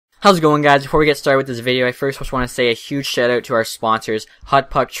How's it going, guys? Before we get started with this video, I first just want to say a huge shout out to our sponsors, Hot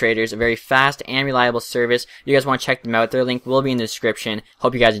Puck Traders, a very fast and reliable service. If you guys want to check them out, their link will be in the description.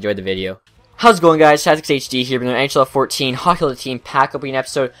 Hope you guys enjoyed the video. How's it going, guys? TacTixHD here with an NHL 14 Hockey League Team Pack Opening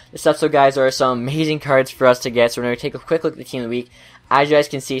episode. This episode, guys, are some amazing cards for us to get, so we're going to take a quick look at the Team of the Week. As you guys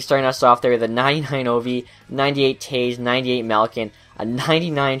can see, starting us off there with a 99 OV, 98 Taze, 98 Malkin, a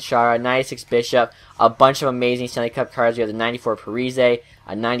 99 Chara, 96 Bishop, a bunch of amazing Stanley Cup cards. We have the 94 Parise,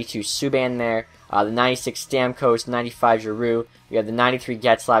 a 92 Subban there, the 96 Stamkos, 95 Giroux, we have the 93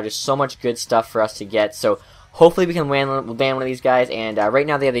 Getzlaf. Just so much good stuff for us to get, so hopefully we can ban one of these guys. And right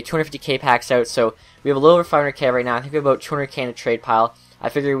now they have the 250k packs out, so we have a little over 500k right now. I think we have about 200k in a trade pile. I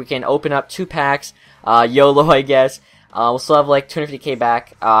figure we can open up 2 packs, YOLO I guess. We'll still have like 250k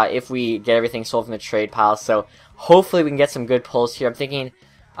back if we get everything sold from the trade pile, so hopefully we can get some good pulls here. I'm thinking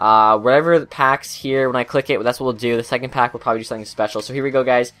whatever the packs here, when I click it, that's what we'll do. The second pack will probably do something special. So here we go,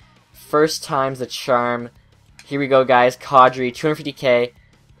 guys. First time's the charm. Here we go, guys. Kadri, 250k.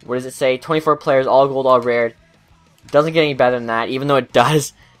 What does it say? 24 players, all gold, all rare. Doesn't get any better than that, even though it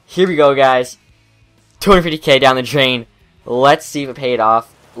does. Here we go, guys. 250k down the drain. Let's see if it paid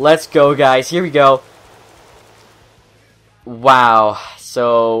off. Let's go, guys. Here we go. Wow.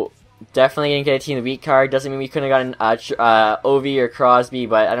 So definitely gonna get a Team of the Week card. Doesn't mean we couldn't have gotten OV or Crosby,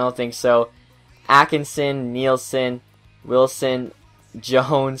 but I don't think so. Atkinson, Nielsen, Wilson,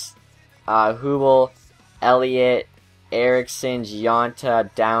 Jones, Hubel, Elliott, Erickson,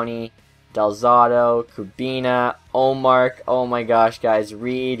 Gianta, Downey, Delzato, Kubina, Omark. Oh my gosh, guys.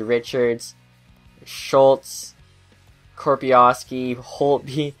 Reed, Richards, Schultz, Korpiowski,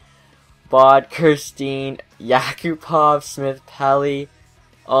 Holtby, Bod, Kirstein, Yakupov, Smith, Pelly.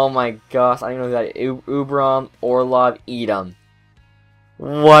 Oh my gosh, I don't even know who that is. Ubram, Orlov, Edom.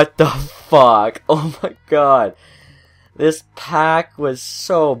 What the fuck? Oh my god. This pack was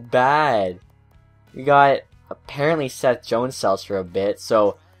so bad. We got apparently Seth Jones sells for a bit,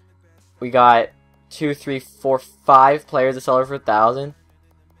 so we got 2, 3, 4, 5 players that sell for 1,000.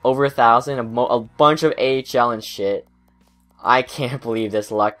 Over 1,000. A bunch of AHL and shit. I can't believe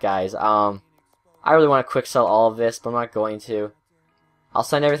this luck, guys. I really want to quick sell all of this, but I'm not going to. I'll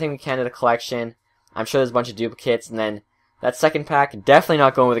send everything we can to the collection. I'm sure there's a bunch of duplicates, and then that second pack, definitely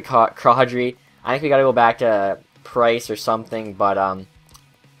not going with the Kadri. I think we gotta go back to Price or something, but I don't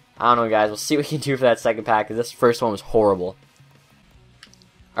know, guys. We'll see what we can do for that second pack, because this first one was horrible.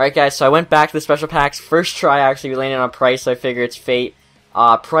 Alright, guys, so I went back to the special packs. First try, actually, we landed on Price, so I figure it's fate.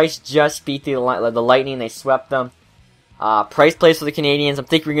 Price just beat the Lightning. They swept them. Price plays for the Canadians. I'm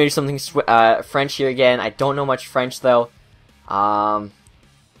thinking we're going to do something French here again. I don't know much French, though. Let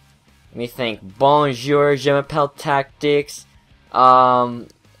me think. Bonjour, je m'appelle Tactics.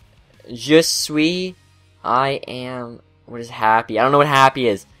 Je suis. I am. What is happy? I don't know what happy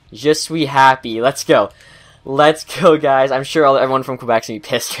is. Je suis happy. Let's go. Let's go, guys. I'm sure everyone from Quebec's going to be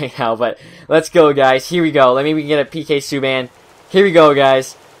pissed right now, but let's go, guys. Here we go. Maybe we can get a PK Subban. Here we go,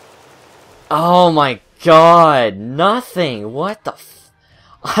 guys. Oh my god. Nothing. What the f...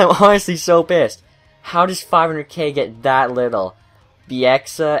 I'm honestly so pissed. How does 500k get that little?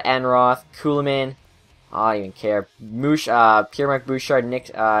 Bieksa, Enroth, Kuhlman. I don't even care. Pierre-Marc Bouchard,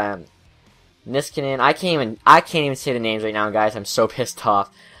 Niskanen. I can't even say the names right now, guys. I'm so pissed off.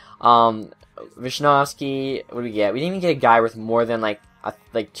 Visnovsky. What do we get? We didn't even get a guy worth more than like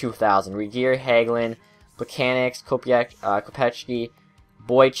 2,000. Regier, Hagelin, Mechanics, Kopechki,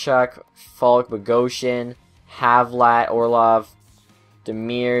 Boychuk, Falk, Bogosian, Havlat, Orlov,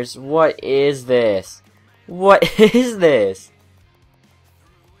 Demirs. What is this? What is this?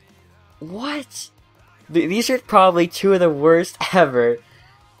 What? These are probably 2 of the worst ever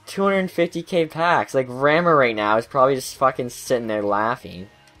 250k packs. Like, Rammer right now is probably just fucking sitting there laughing.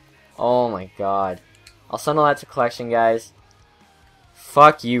 Oh my god. I'll send all that to collection, guys.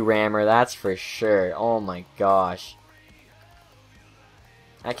 Fuck you, Rammer, that's for sure. Oh my gosh.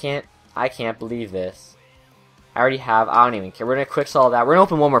 I can't believe this. I already have, I don't even care. We're gonna quick sell that. We're gonna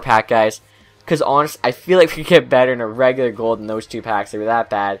open one more pack, guys. Because honestly, I feel like we could get better in a regular gold than those 2 packs. They were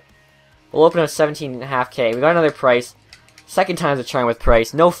that bad. We'll open up 17.5k. We got another Price. Second time's a charm with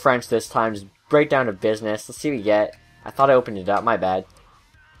Price. No French this time. Just break down to business. Let's see what we get. I thought I opened it up. My bad.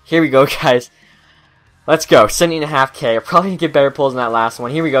 Here we go, guys. Let's go. 17.5k. I'll probably get better pulls than that last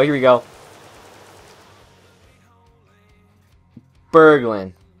one. Here we go. Here we go.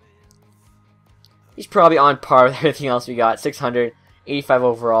 Berglund. He's probably on par with everything else we got. 600. 85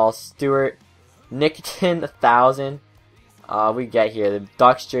 overall. Stewart. Nickton, 1,000. We get here the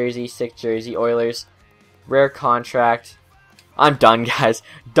Ducks jersey, 6 jersey, Oilers, rare contract. I'm done, guys.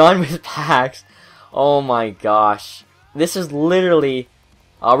 Done with packs. Oh my gosh. This is literally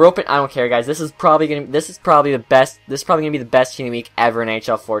We're open. I don't care, guys. This is probably gonna be the best team of the week ever in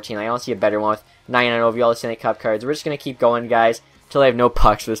NHL 14. I don't see a better one with 99 overall, the Stanley Cup cards. We're just gonna keep going, guys, until I have no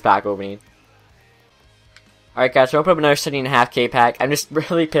pucks for this pack opening. Alright, guys, we're opening up another 17.5K pack. I'm just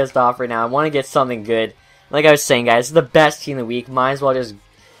really pissed off right now. I want to get something good. Like I was saying, guys, this is the best team of the week. Might as well just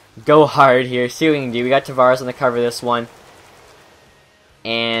go hard here. See what we can do. We got Tavares on the cover of this one.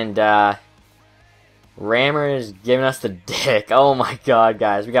 And, Rammer is giving us the dick. Oh my god,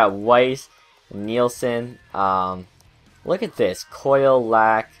 guys. We got Weiss, Nielsen. Look at this. Coyle,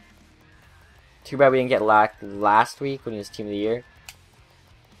 Lack. Too bad we didn't get Lack last week when he was Team of the Year.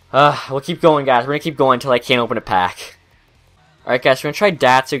 We'll keep going, guys. We're going to keep going until I can't open a pack. Alright, guys. We're going to try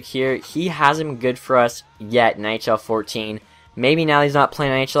Datsuk here. He hasn't been good for us yet in NHL 14. Maybe now he's not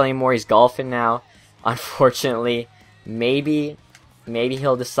playing NHL anymore. He's golfing now. Unfortunately. Maybe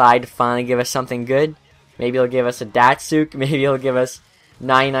he'll decide to finally give us something good. Maybe he'll give us a Datsuk. Maybe he'll give us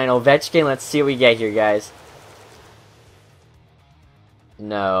 99 Ovechkin. Let's see what we get here, guys.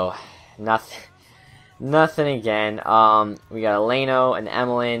 No. Nothing. Nothing again. We got a Leno, an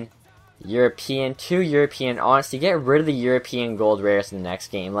Emelin, European, 2 European. Honestly, get rid of the European gold rares in the next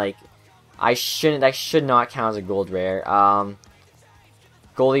game. Like, that should not count as a gold rare.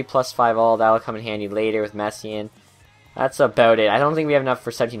 Goalie +5 all, that'll come in handy later with Messian. That's about it. I don't think we have enough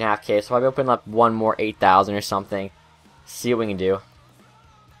for 17.5K, so I'll be opening up one more 8,000 or something. See what we can do.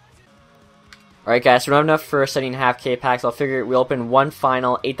 Alright, guys, so we don't have enough for 17.5K packs. I'll figure we'll open one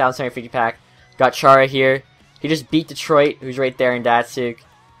final 8,750 pack. Got Chara here. He just beat Detroit, who's right there in Datsuk.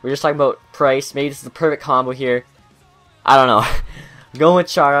 We're just talking about price. Maybe this is the perfect combo here. I don't know. Going with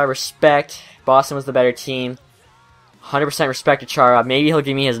Chara. Respect. Boston was the better team. 100% respect to Chara. Maybe he'll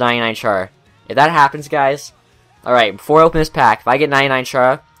give me his 99 Chara. If that happens, guys. Alright, before I open this pack, if I get 99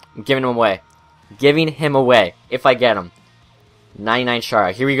 Chara, I'm giving him away. Giving him away. If I get him. 99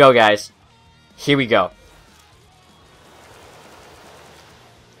 Chara. Here we go, guys. Here we go.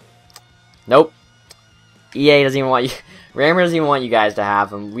 Nope. EA doesn't even want you. Rammer doesn't even want you guys to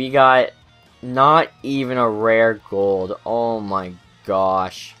have him. We got not even a rare gold. Oh my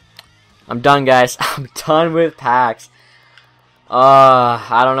gosh. I'm done, guys. I'm done with packs.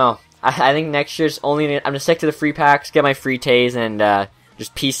 I don't know. I think next year's only. I'm gonna stick to the free packs, get my free Tays, and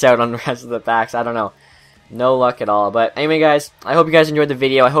just peace out on the rest of the packs. I don't know. No luck at all. But anyway, guys, I hope you guys enjoyed the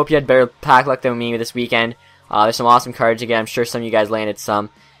video. I hope you had better pack luck than me this weekend. There's some awesome cards again. I'm sure some of you guys landed some.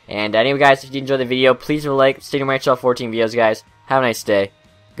 And anyway, guys, if you enjoyed the video, please leave a like. Stay tuned for my NHL 14 videos, guys. Have a nice day.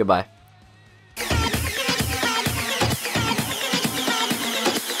 Goodbye.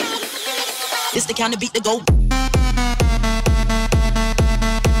 It's the kind of beat to go.